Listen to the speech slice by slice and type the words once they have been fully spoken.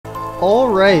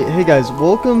Alright, hey guys,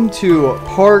 welcome to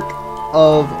Park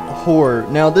of Horror.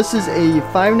 Now this is a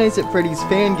Five Nights at Freddy's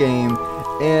fan game,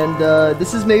 and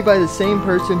this is made by the same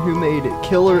person who made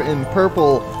Killer in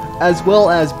Purple, as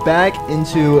well as Back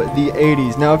into the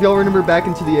 80s. Now if y'all remember Back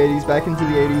into the 80s, Back into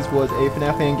the 80s was a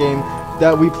FNAF fan game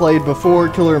that we played before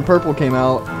Killer in Purple came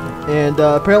out. And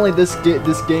apparently this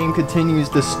game continues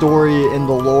the story in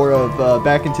the lore of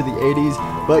Back into the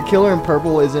 80s, but Killer in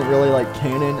Purple isn't really like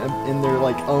canon in their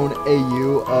like own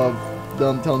AU of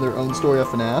them telling their own story of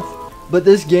FNAF. But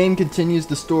this game continues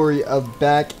the story of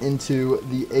Back into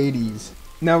the 80s.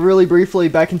 Now really briefly,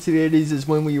 Back into the 80s is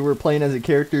when we were playing as a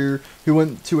character who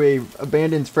went to a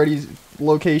abandoned Freddy's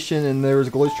location and there was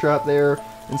a glitch trap there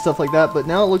and stuff like that. But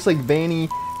now it looks like Vanny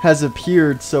has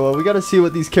appeared, so we gotta see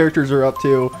what these characters are up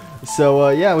to. So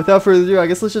yeah, without further ado, I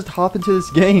guess let's just hop into this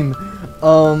game.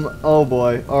 Oh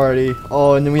boy, alrighty.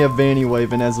 Oh, and then we have Vanny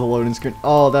waving as the loading screen.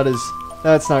 Oh,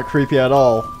 that's not creepy at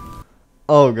all.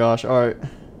 Oh gosh, alright.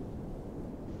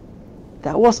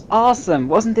 That was awesome,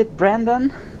 wasn't it,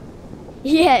 Brandon?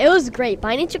 Yeah, it was great, but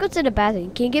I need to go to the bathroom.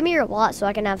 Can you give me your wallet so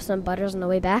I can have some butters on the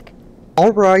way back?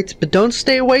 Alright, but don't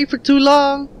stay away for too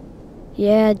long.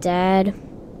 Yeah, Dad.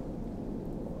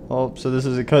 Oh, so this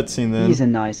is a cutscene then. He's a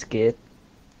nice kid.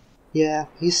 Yeah,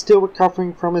 he's still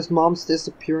recovering from his mom's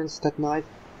disappearance that night.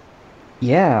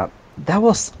 Yeah, that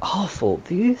was awful.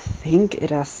 Do you think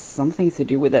it has something to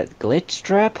do with that glitch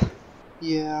trap?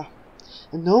 Yeah,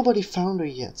 and nobody found her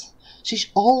yet. She's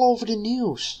all over the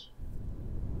news.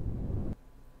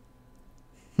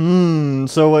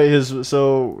 So wait,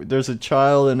 so there's a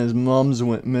child and his mom's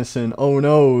went missing. Oh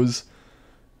noes.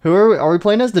 Who are we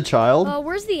playing as the child?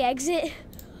 Where's the exit?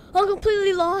 I'm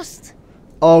completely lost.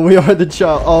 Oh, we are the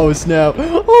child. Oh snap!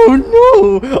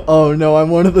 Oh no! Oh no! I'm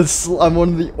one of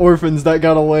the orphans that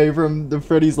got away from the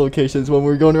Freddy's locations when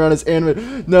we were going around as in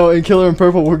Killer in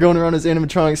Purple, we're going around as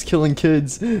animatronics killing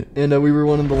kids, and we were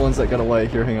one of the ones that got away.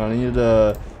 Here, hang on.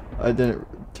 I didn't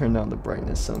turn down the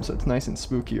brightness some, so it's nice and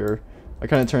spookier. I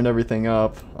kind of turned everything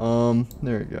up.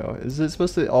 There we go. Is it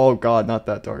supposed to? Oh god, not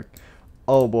that dark.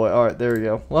 Oh boy. All right, there we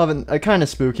go. Well, kind of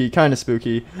spooky.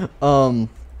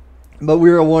 But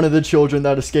we were one of the children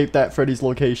that escaped that Freddy's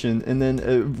location, and then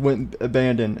it went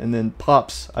abandoned, and then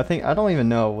Pops, I don't even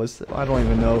know,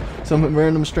 some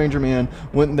random stranger man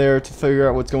went there to figure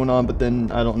out what's going on, but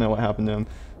then I don't know what happened to him.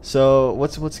 So,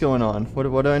 what's going on? What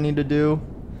do I need to do?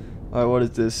 Alright, what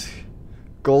is this?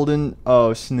 Golden,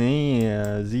 oh,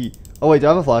 snazzy. Oh wait, do I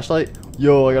have a flashlight?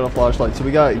 Yo, I got a flashlight. So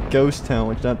we got Ghost Town,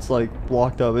 which that's like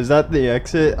blocked up. Is that the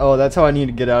exit? Oh, that's how I need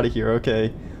to get out of here,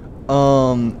 okay.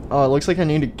 Oh, it looks like I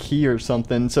need a key or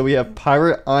something. So we have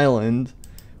Pirate Island.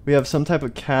 We have some type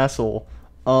of castle.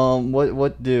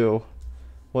 What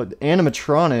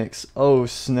animatronics? Oh,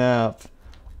 snap.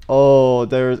 Oh,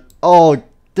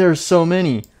 there's so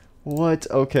many. What?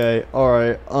 Okay,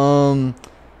 alright.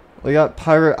 We got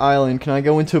Pirate Island. Can I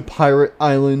go into Pirate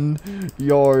Island?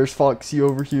 Yars, Foxy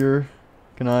over here.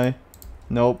 Can I?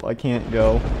 Nope, I can't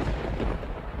go.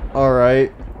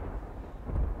 Alright.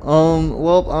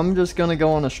 Well, I'm just gonna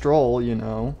go on a stroll, you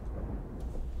know.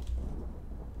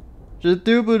 Just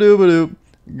doop-a-doop-a-doop.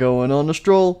 Going on a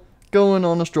stroll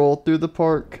through the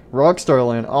park. Rockstar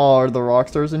Land. Oh, are the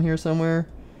Rockstars in here somewhere?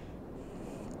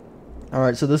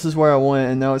 Alright, so this is where I went,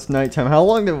 and now it's nighttime. How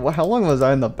long was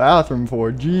I in the bathroom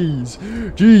for?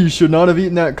 Jeez, should not have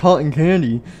eaten that cotton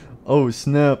candy. Oh,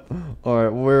 snap.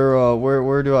 Alright,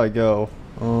 where do I go?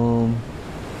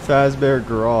 Fazbear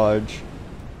Garage.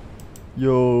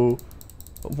 Yo,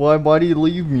 why do you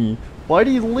leave me? Why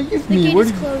do you leave me? The gate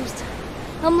is closed.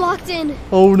 I'm locked in.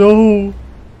 Oh no.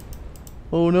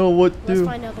 Oh no, what do? Let's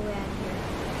find out the way out of here.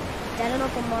 Dad and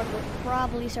Uncle Mark will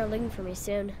probably start looking for me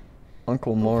soon.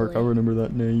 Uncle Mark, I remember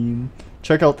that name.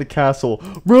 Check out the castle.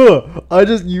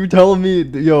 Bruh, you telling me,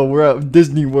 yo, we're at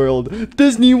Disney World.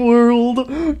 Disney World!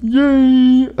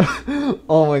 Yay!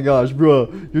 Oh my gosh,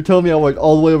 bruh. You're telling me I walked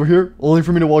all the way over here, only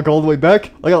for me to walk all the way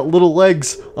back? I got little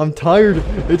legs. I'm tired.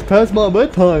 It's past my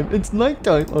bedtime. It's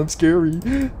nighttime. I'm scary.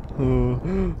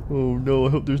 Oh no, I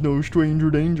hope there's no stranger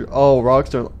danger. Oh,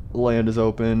 Rockstar Land is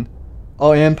open.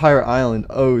 Oh, and Pirate Island.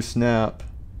 Oh, snap.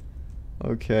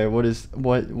 Okay, what is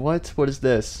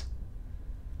this?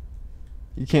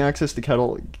 You can't access the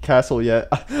castle yet.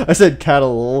 I said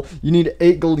cattle. You need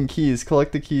 8 golden keys.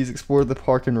 Collect the keys, explore the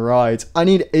park and rides. I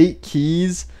need 8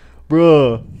 keys?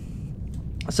 Bruh.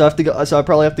 So I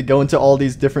probably have to go into all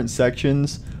these different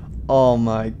sections. Oh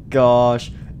my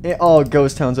gosh. Oh,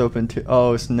 Ghost Town's open too.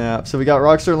 Oh, snap. So we got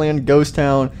Rockstar Land, Ghost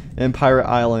Town, and Pirate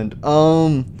Island.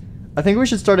 I think we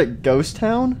should start at Ghost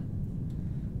Town.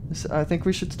 I think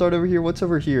we should start over here. What's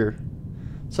over here?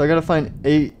 So I gotta find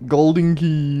 8 golden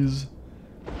keys.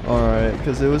 Alright,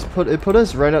 because it put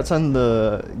us right outside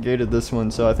the gate of this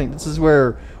one, so I think this is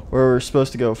where we're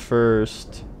supposed to go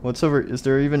first. What's over? Is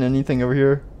there even anything over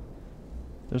here?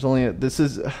 There's only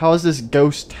how is this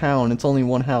ghost town? It's only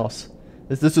one house.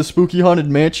 Is this a spooky haunted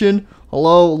mansion?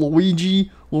 Hello,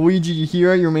 Luigi? Luigi, you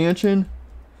here at your mansion?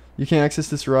 You can't access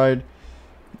this ride.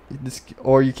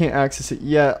 Or you can't access it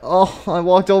yet. Oh, I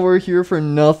walked over here for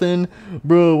nothing.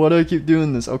 Bro, why do I keep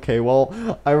doing this? Okay,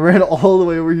 well, I ran all the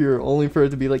way over here only for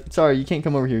it to be like, sorry, you can't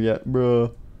come over here yet,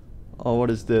 bro. Oh, what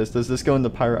is this? Does this go into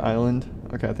Pirate Island?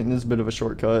 Okay, I think this is a bit of a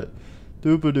shortcut.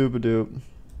 Doop-a-doop-a-doop.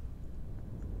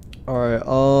 Alright,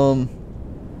 oh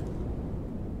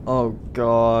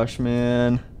gosh,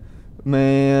 man.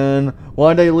 Man,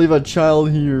 why'd I leave a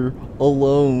child here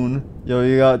alone? Yo,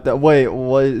 you got that. Wait,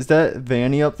 what is that?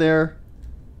 Vanny up there?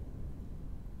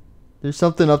 There's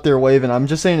something up there waving. I'm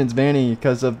just saying it's Vanny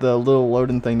because of the little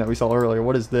loading thing that we saw earlier.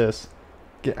 What is this?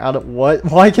 Get out of what?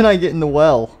 Why can I get in the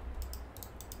well?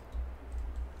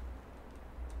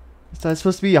 Is that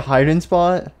supposed to be a hiding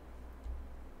spot?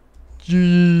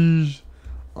 Jeez.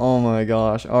 Oh my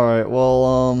gosh. Alright,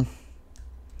 well,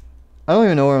 I don't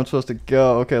even know where I'm supposed to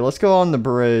go. Okay, let's go on the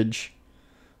bridge.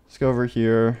 Let's go over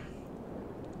here.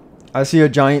 I see a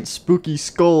giant spooky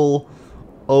skull.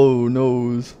 Oh,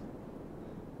 nose.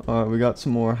 Alright, we got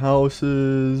some more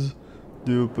houses.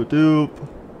 Doop-a-doop.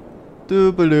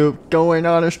 Doop-a-doop. Going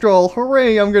on a stroll.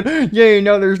 Hooray, I'm good. Yay,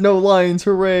 now there's no lines.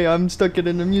 Hooray, I'm stuck at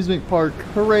an amusement park.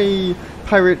 Hooray.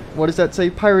 Pirate, what does that say?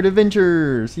 Pirate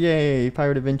Adventures. Yay,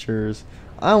 Pirate Adventures.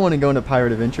 I want to go into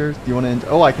Pirate Adventures. Do you want to enter?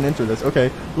 Oh, I can enter this. Okay.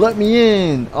 Let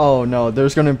me in. Oh, no.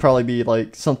 There's going to probably be,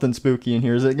 like, something spooky in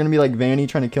here. Is it going to be, like, Vanny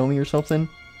trying to kill me or something?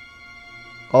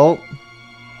 Oh.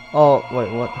 Oh,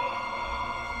 wait, what?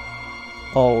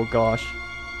 Oh, gosh.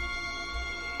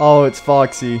 Oh, it's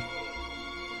Foxy.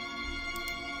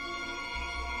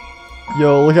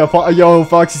 Yo, look how yo,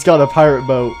 Foxy's got a pirate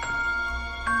boat.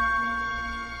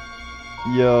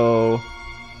 Yo.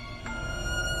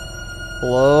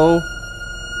 Hello?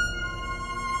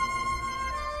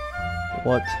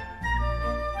 What?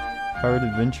 Pirate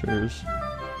Adventures.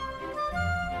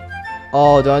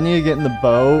 Oh, do I need to get in the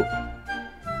boat?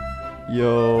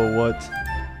 Yo, what?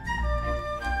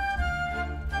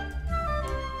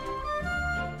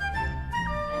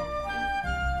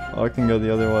 Oh, I can go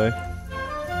the other way.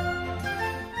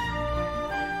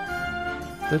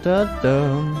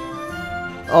 Da-da-dum.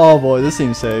 Oh boy, this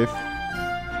seems safe.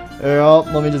 Here, oh,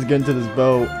 let me just get into this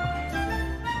boat.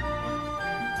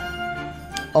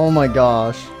 Oh my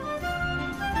gosh.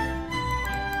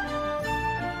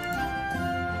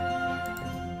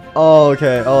 Oh,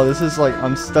 okay. Oh, this is like,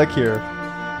 I'm stuck here.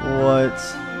 What?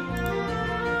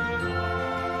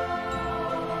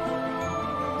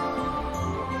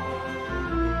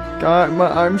 God,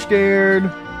 I'm scared.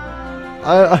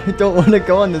 I don't want to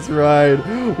go on this ride.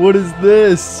 What is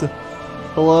this?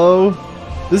 Hello?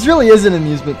 This really is an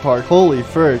amusement park. Holy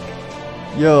frick.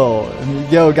 Yo,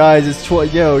 yo guys, it's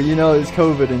yo, you know it's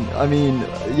COVID and I mean,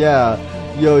 yeah.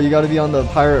 Yo, you gotta be on the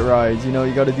pirate rides, you know,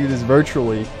 you gotta do this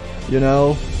virtually, you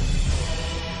know?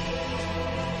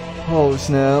 Oh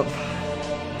snap.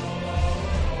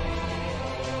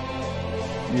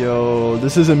 Yo,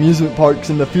 this is amusement parks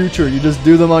in the future. You just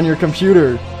do them on your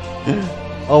computer.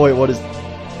 Oh wait, what is,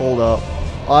 hold up.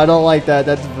 Oh, I don't like that,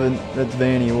 that's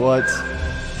Vanny, what?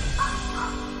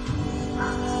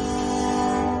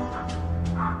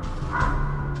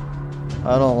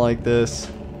 I don't like this.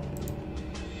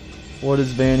 What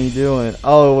is Vanny doing?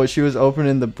 Oh, well, she was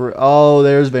opening the oh,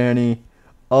 there's Vanny.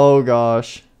 Oh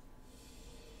gosh.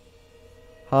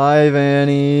 Hi,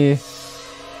 Vanny.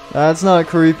 That's not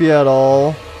creepy at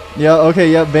all. Yeah,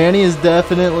 okay, yeah, Vanny is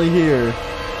definitely here.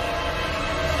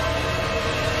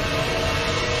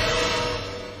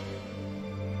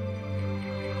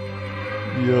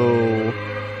 Yo.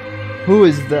 Who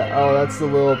is that? Oh, that's the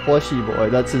little plushy boy.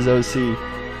 That's his OC.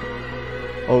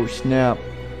 Oh snap.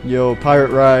 Yo,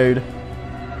 pirate ride.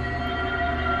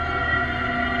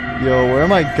 Yo, where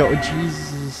am I going?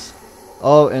 Jesus.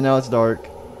 Oh, and now it's dark.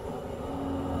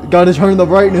 Gotta turn the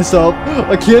brightness up.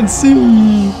 I can't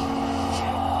see.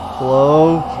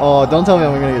 Hello? Oh, don't tell me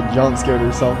I'm gonna get jump scared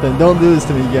or something. Don't do this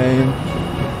to me, game.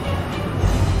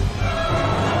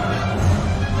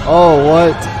 Oh,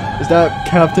 what? Is that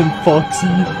Captain Foxy?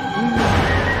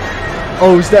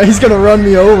 Oh, he's gonna run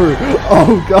me over.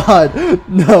 Oh god,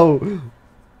 no.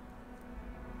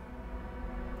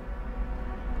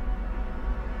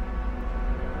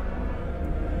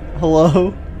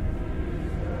 Hello?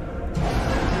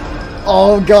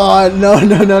 Oh god, no,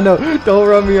 no, no, no. Don't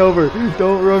run me over.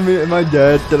 Don't run me. Am I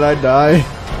dead? Did I die?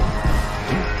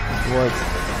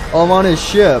 What? Oh, I'm on his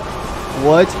ship.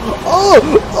 What? Oh!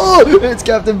 Oh! It's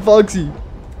Captain Foxy.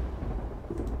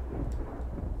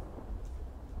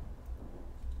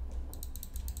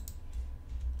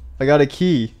 I got a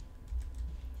key.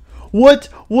 What?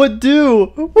 What do?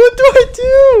 What do I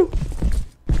do?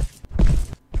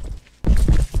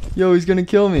 Yo, he's gonna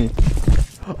kill me.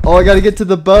 Oh, I gotta get to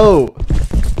the boat.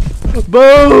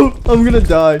 Boat! I'm gonna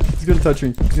die. He's gonna touch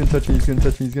me. He's gonna touch me. He's gonna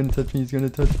touch me. He's gonna touch me. He's gonna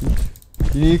touch me.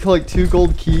 You need to collect 2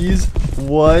 gold keys.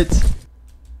 What?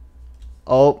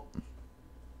 Oh.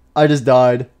 I just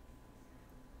died.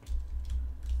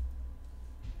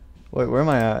 Wait, where am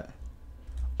I at?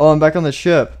 Oh, I'm back on the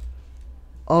ship.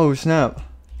 Oh, snap.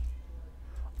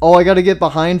 Oh, I gotta get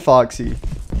behind Foxy.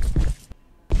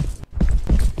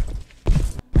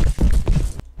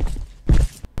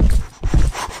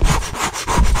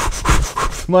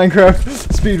 Minecraft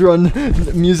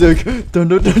speedrun music. Dun,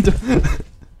 dun, dun, dun.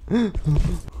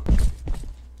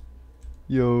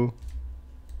 Yo.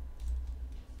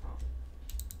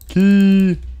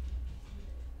 Key.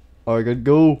 Oh, I gotta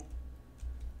go.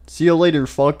 See you later,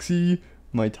 Foxy.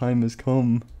 My time has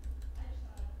come.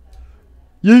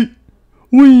 Yeet.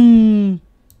 Whee.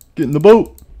 Get in the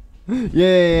boat.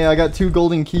 Yay, I got 2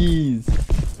 golden keys.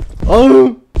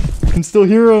 Oh, I can still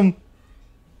hear him.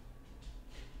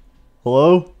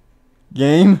 Hello?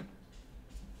 Game?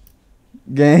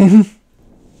 Game?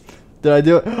 Did I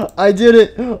do it? I did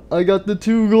it! I got the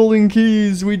 2 golden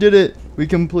keys. We did it. We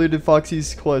completed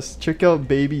Foxy's quest. Check out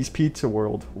Baby's Pizza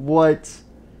World. What?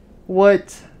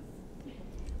 What?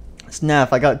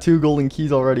 Snap, I got 2 golden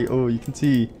keys already. Oh, you can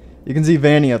see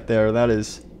Vanny up there. That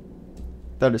is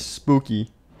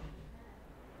spooky.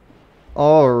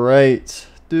 Alright.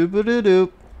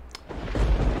 Doop-a-doop.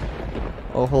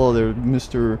 Oh, hello there,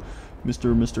 Mr.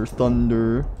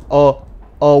 Thunder. Oh,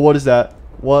 what is that?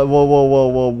 What?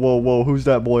 Whoa. Who's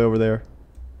that boy over there?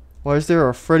 Why is there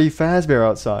a Freddy Fazbear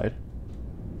outside?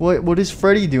 What is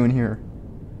Freddy doing here?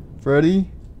 Freddy?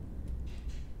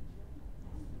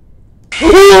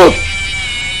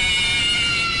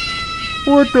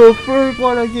 What the fuck?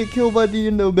 Why'd I get killed by the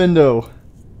Bendo?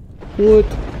 What?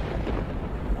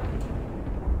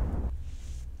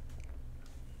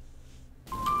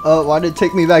 Oh, why did it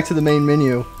take me back to the main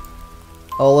menu?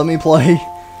 Oh, let me play.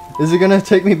 Is it gonna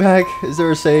take me back? Is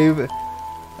there a save?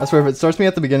 I swear, if it starts me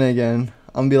at the beginning again,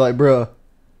 I'm gonna be like, bruh.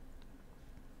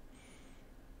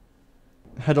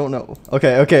 I don't know.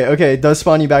 Okay. It does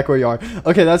spawn you back where you are.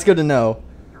 Okay, that's good to know.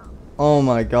 Oh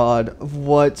my god.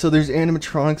 What? So there's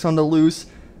animatronics on the loose?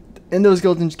 And those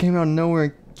skeletons came out of nowhere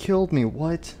and killed me.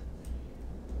 What?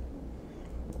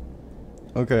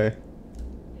 Okay.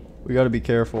 We gotta be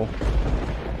careful.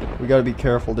 We gotta be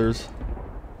careful. There's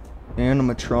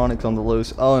animatronics on the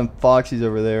loose. Oh, and Foxy's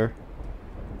over there.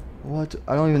 What?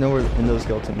 I don't even know where the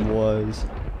endoskeleton was.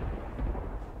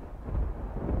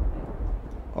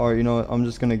 Alright, you know what? I'm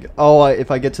just gonna get... Oh, if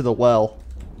I get to the well.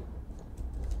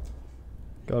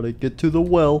 Gotta get to the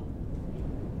well.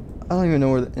 I don't even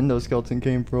know where the endoskeleton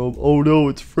came from. Oh no,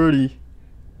 it's Freddy.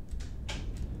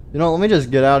 You know, let me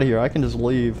just get out of here. I can just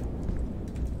leave.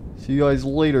 See you guys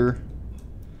later.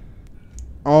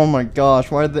 Oh my gosh,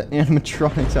 why are the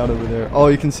animatronics out over there? Oh,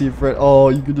 you can see Fred. Oh,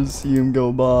 you can just see him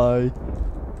go by.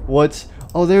 What?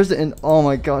 Oh, there's the oh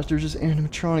my gosh, there's just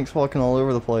animatronics walking all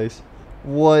over the place.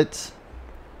 What?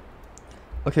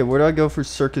 Okay, where do I go for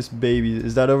Circus Babies?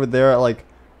 Is that over there at like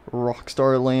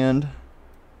Rockstar Land?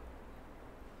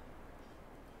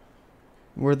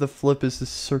 Where the flip is the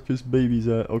Circus Babies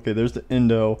at? Okay, there's the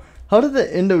Endo. How did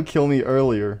the Endo kill me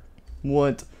earlier?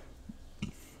 What?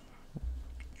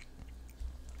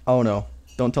 Oh no.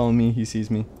 Don't tell me he sees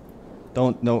me.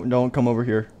 Don't come over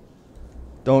here.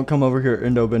 Don't come over here,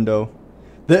 Endo Bendo.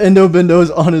 The Endo Bendo is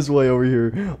on his way over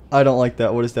here. I don't like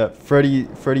that. What is that? Freddy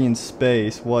in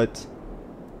space. What?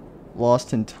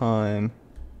 Lost in time.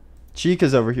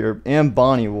 Chica's over here. And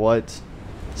Bonnie. What?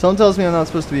 Someone tells me I'm not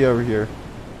supposed to be over here.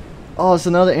 Oh,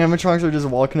 so now the animatronics are just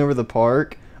walking over the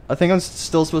park? I think I'm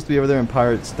still supposed to be over there in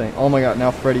Pirate's thing. Oh my god, now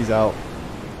Freddy's out.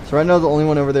 So right now the only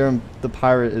one over there in the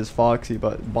pirate is Foxy,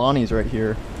 but Bonnie's right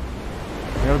here.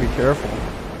 I gotta be careful.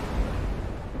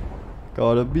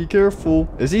 Gotta be careful.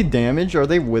 Is he damaged? Are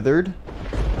they withered?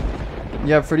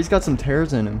 Yeah, Freddy's got some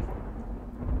tears in him.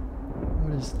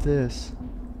 What is this?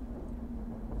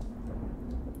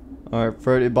 Alright,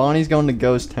 Freddy. Bonnie's going to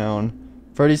Ghost Town.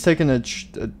 Freddy's taking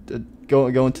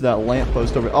going to that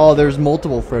lamppost over. Oh, there's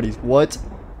multiple Freddys. What?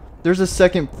 There's a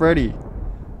second Freddy.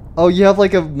 Oh, you have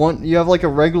like a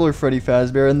regular Freddy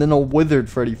Fazbear and then a withered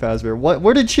Freddy Fazbear. What?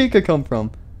 Where did Chica come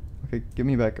from? Okay, get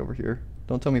me back over here.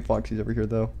 Don't tell me Foxy's over here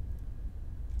though.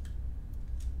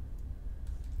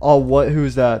 Oh, what?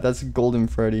 Who's that? That's Golden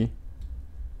Freddy.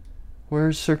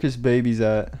 Where's Circus Babies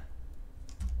at?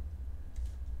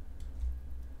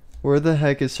 Where the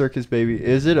heck is Circus Baby?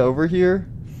 Is it over here?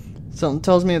 Something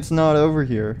tells me it's not over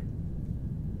here.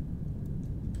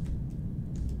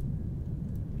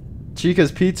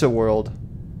 Chica's Pizza World.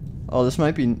 Oh, this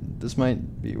might be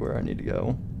where I need to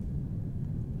go.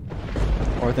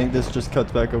 Or I think this just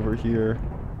cuts back over here.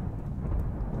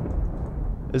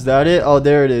 Is that it? Oh,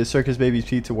 there it is. Circus Baby's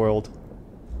Pizza World.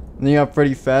 And then you have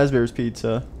Freddy Fazbear's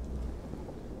Pizza.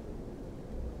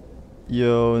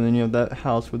 Yo, and then you have that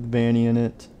house with Vanny in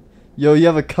it. Yo, you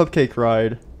have a cupcake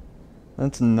ride.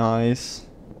 That's nice.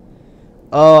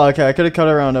 Oh, okay. I could have cut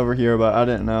around over here, but I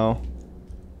didn't know.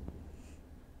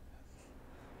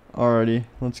 Alrighty,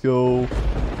 let's go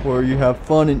where you have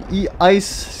fun and eat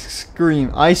ice cream.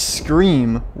 Ice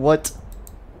cream? What?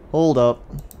 Hold up.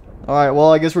 Alright,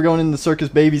 well, I guess we're going into Circus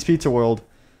Baby's Pizza World.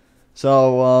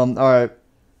 So, alright.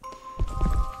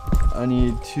 I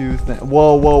need to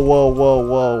whoa, whoa, whoa, whoa,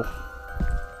 whoa.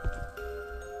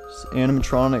 Just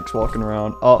animatronics walking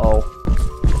around. Uh-oh.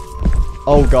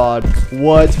 Oh, God.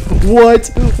 What? What?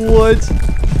 What?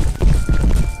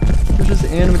 There's just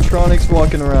animatronics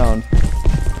walking around.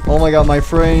 Oh my god, my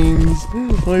frames.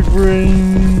 My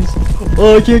frames.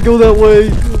 Oh, I can't go that way.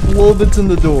 Lolbit's in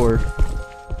the door.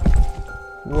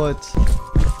 What?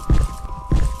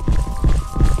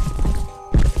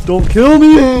 Don't kill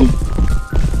me!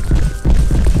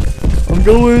 I'm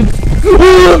going.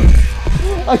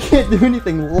 I can't do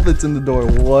anything. Lolbit's in the door.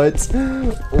 What?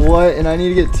 What? And I need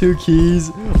to get 2 keys.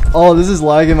 Oh, this is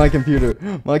lagging my computer.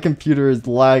 My computer is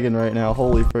lagging right now.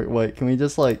 Holy frick. Wait, can we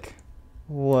just like...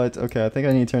 What? Okay, I think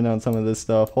I need to turn down some of this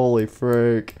stuff. Holy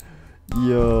frick.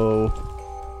 Yo.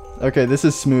 Okay, this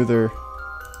is smoother.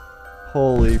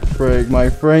 Holy frick. My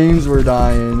frames were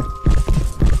dying.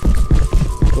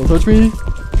 Don't touch me.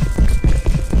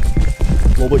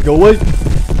 Lolbit, go away.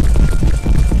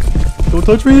 Don't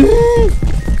touch me. I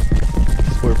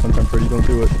swear, Funtime Freddy, don't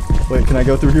do it. Wait, can I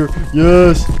go through here?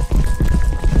 Yes.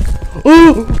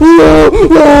 Oh!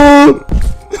 Oh!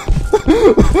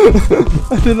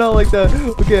 I did not like that.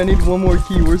 Okay, I need one more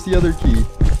key. Where's the other key?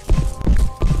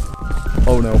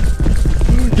 Oh no.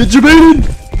 Get jebaited!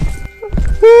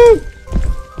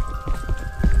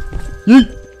 Yeet!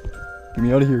 Get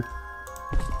me out of here.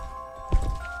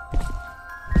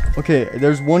 Okay,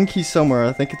 there's one key somewhere.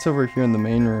 I think it's over here in the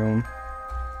main room.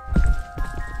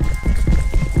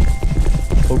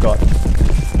 Oh god.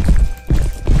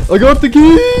 I got the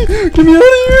key! Get me out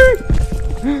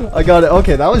of here! I got it.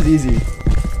 Okay, that was easy.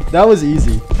 That was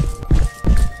easy.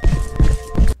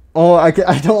 Oh, I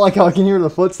don't like how I can hear the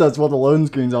footsteps while the loading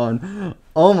screen's on.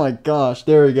 Oh my gosh.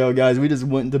 There we go, guys. We just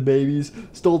went into babies.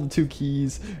 Stole the 2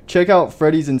 keys. Check out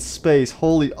Freddy's in space.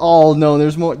 Holy... Oh, no.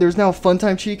 There's more. There's now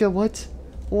Funtime Chica. What?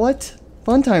 What?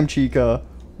 Funtime Chica.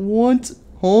 What?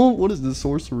 Huh? What is this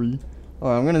sorcery?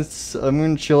 Alright, I'm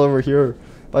gonna chill over here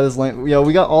by this lamp. Yeah,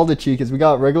 we got all the Chicas. We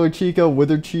got regular Chica,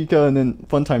 withered Chica, and then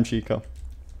Funtime Chica.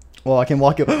 Well, I can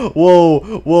walk it.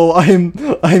 Whoa, whoa!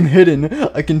 I'm hidden.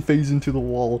 I can phase into the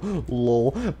wall.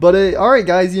 Lol. But all right,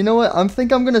 guys. You know what? I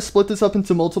think I'm gonna split this up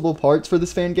into multiple parts for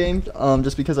this fan game.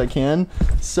 Just because I can.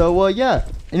 So yeah.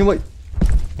 Anyway.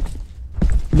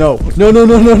 No. No. No.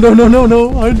 No. No. No. No. No. No.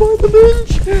 Hide behind the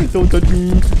bench. Don't touch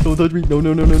me. Don't touch me. No.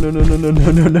 No. No. No. No. No. No. No.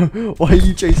 No. No. No. Why are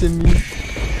you chasing me?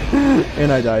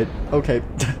 And I died. Okay,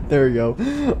 there we go.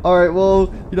 Alright,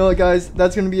 well, you know what, guys,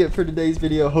 that's gonna be it for today's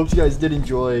video. Hope you guys did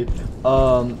enjoy.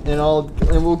 And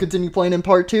we'll continue playing in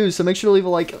part 2. So make sure to leave a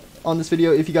like on this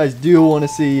video if you guys do want to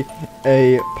see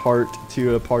a part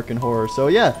 2 of Park and Horror. So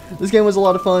yeah, this game was a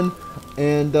lot of fun.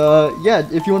 And yeah,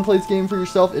 if you want to play this game for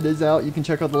yourself, it is out. You can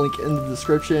check out the link in the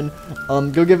description.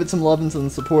 Go give it some love and some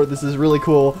support. This is really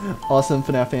cool, awesome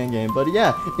FNAF fan game. But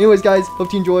yeah, anyways, guys,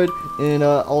 hope you enjoyed, and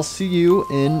I'll see you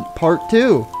in part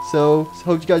 2. So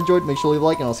hope you guys enjoyed. Make sure to leave a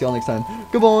like, and I'll see y'all next time.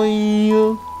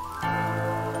 Goodbye.